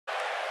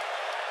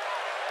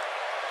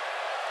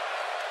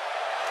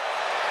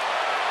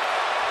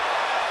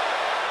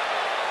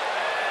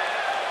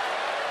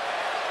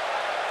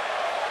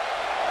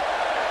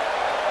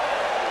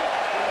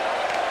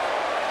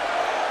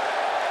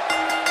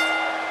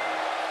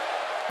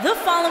The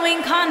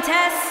following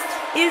contest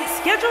is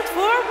scheduled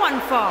for one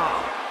fall.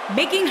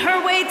 Making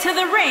her way to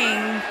the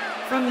ring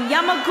from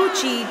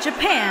Yamaguchi,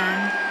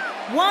 Japan,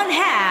 one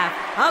half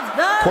of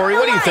the Corey,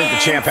 what do you think the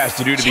champ has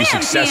to do to be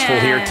successful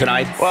here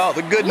tonight? Well,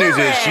 the good news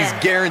is she's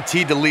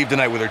guaranteed to leave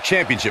tonight with her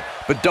championship.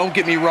 But don't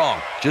get me wrong,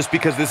 just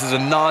because this is a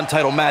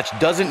non-title match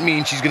doesn't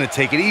mean she's going to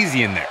take it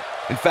easy in there.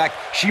 In fact,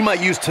 she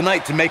might use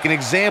tonight to make an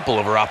example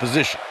of her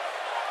opposition.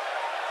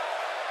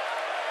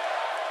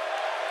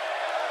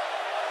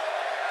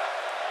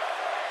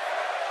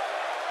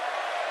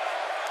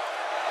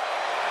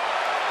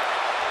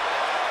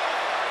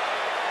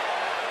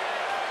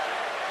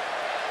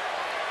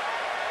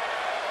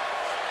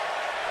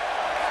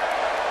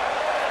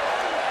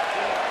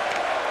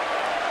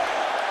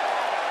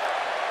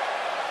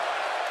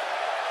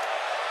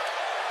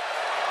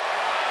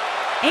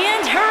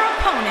 And her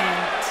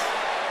opponent,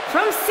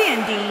 from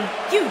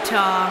Sandy,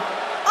 Utah,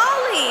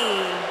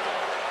 Ali.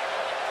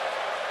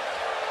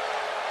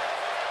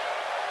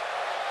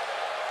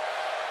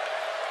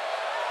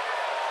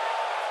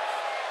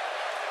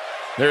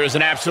 There is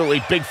an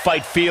absolutely big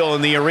fight feel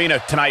in the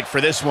arena tonight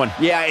for this one.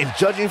 Yeah, and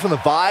judging from the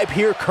vibe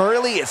here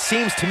currently, it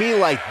seems to me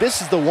like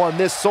this is the one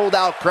this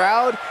sold-out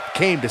crowd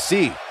came to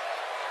see.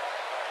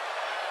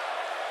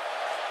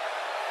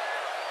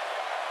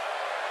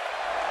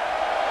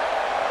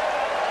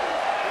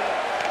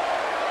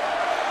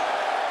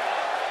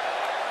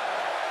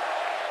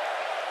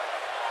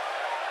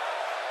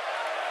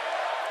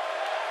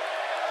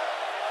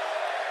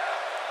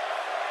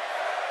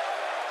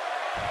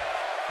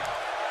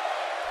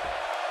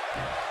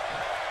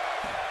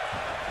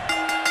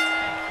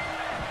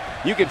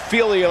 You can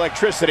feel the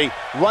electricity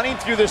running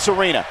through this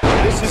arena.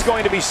 This is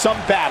going to be some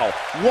battle,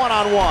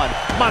 one-on-one,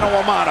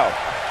 mano-a-mano.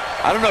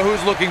 I don't know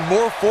who's looking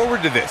more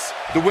forward to this,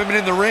 the women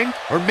in the ring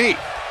or me.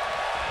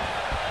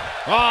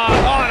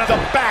 On the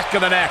back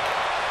of the neck.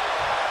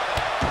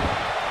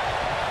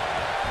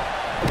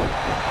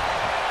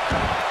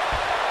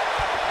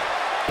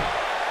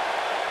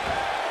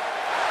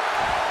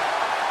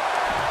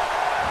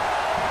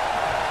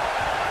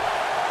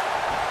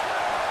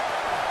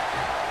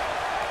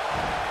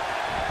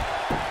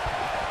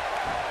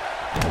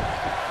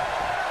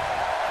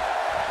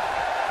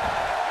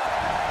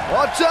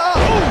 Watch out!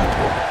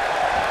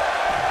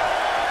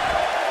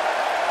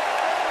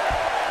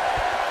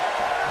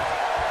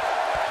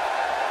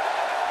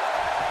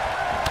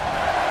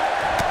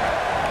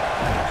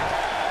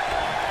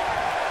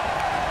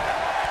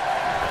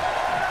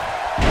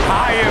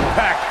 High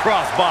impact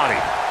crossbody.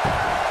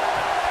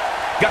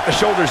 Got the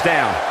shoulders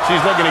down.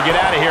 She's looking to get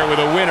out of here with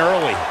a win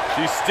early.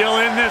 She's still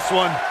in this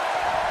one.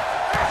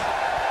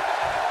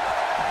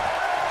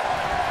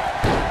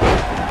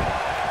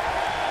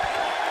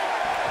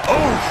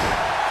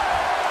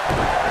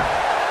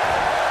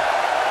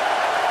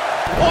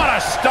 What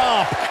a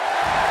stomp!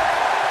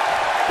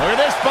 Look at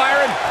this,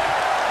 Byron.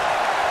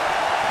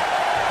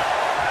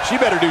 She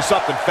better do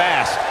something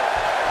fast.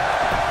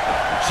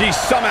 She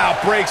somehow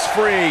breaks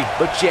free.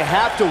 But you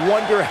have to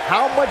wonder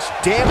how much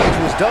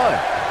damage was done.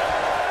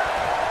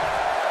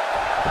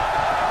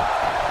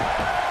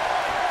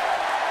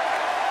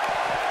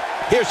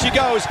 Here she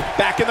goes,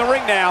 back in the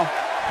ring now.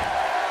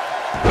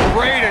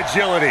 Great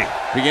agility.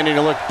 Beginning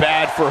to look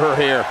bad for her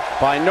here.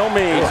 By no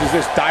means is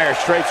this dire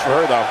straits for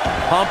her, though.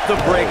 Pump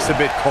the brakes a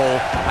bit, Cole.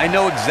 I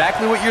know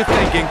exactly what you're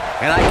thinking,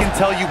 and I can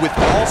tell you with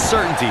all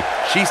certainty,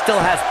 she still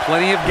has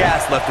plenty of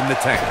gas left in the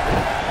tank.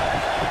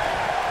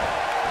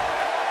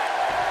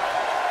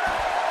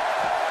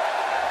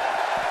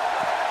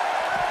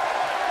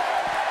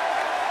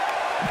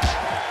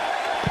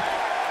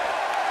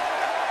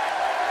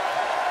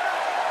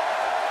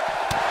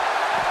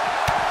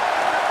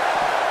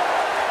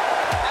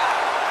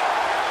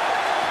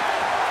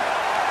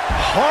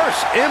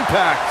 Harsh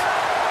impact.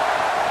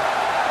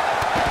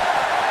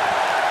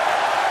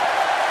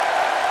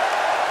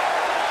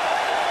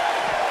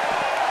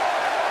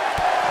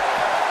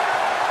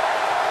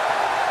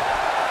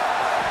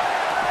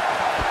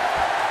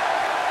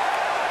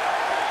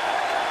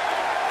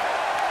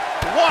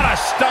 What a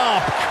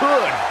stomp.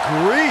 Good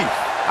grief.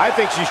 I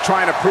think she's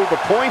trying to prove a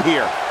point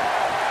here.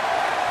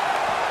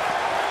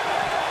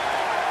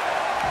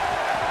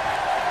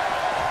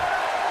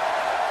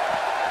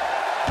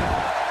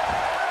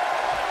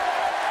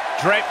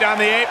 Draped down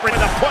the apron with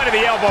the point of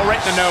the elbow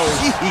right in the nose.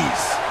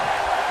 Jeez.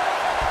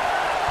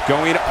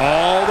 Going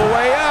all the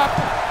way up.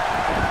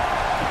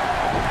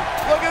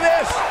 Look at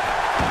this.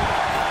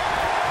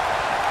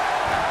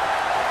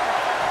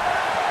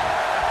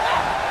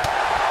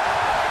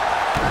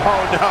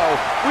 Oh no,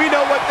 we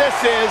know what this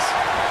is.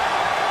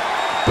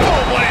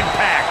 Oh, what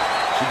impact.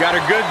 She got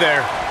her good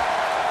there.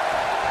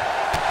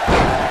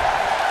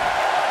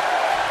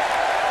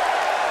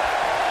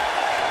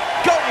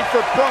 Going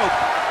for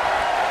broke.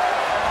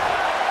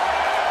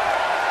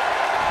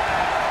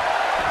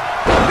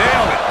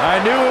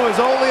 I knew it was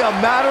only a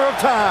matter of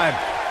time.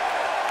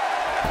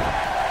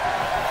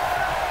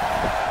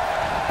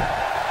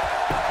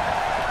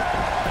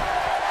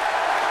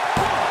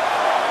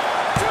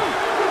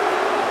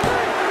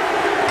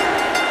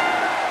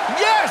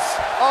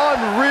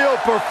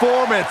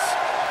 performance.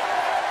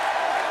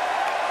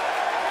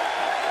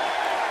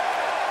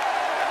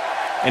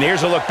 And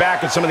here's a look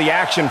back at some of the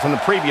action from the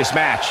previous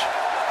match.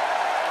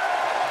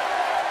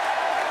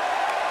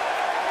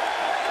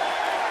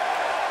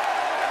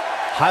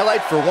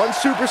 Highlight for one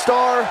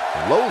superstar,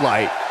 low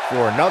light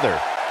for another.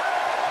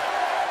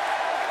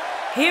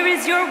 Here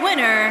is your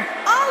winner,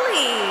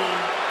 Ali.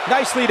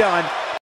 Nicely done.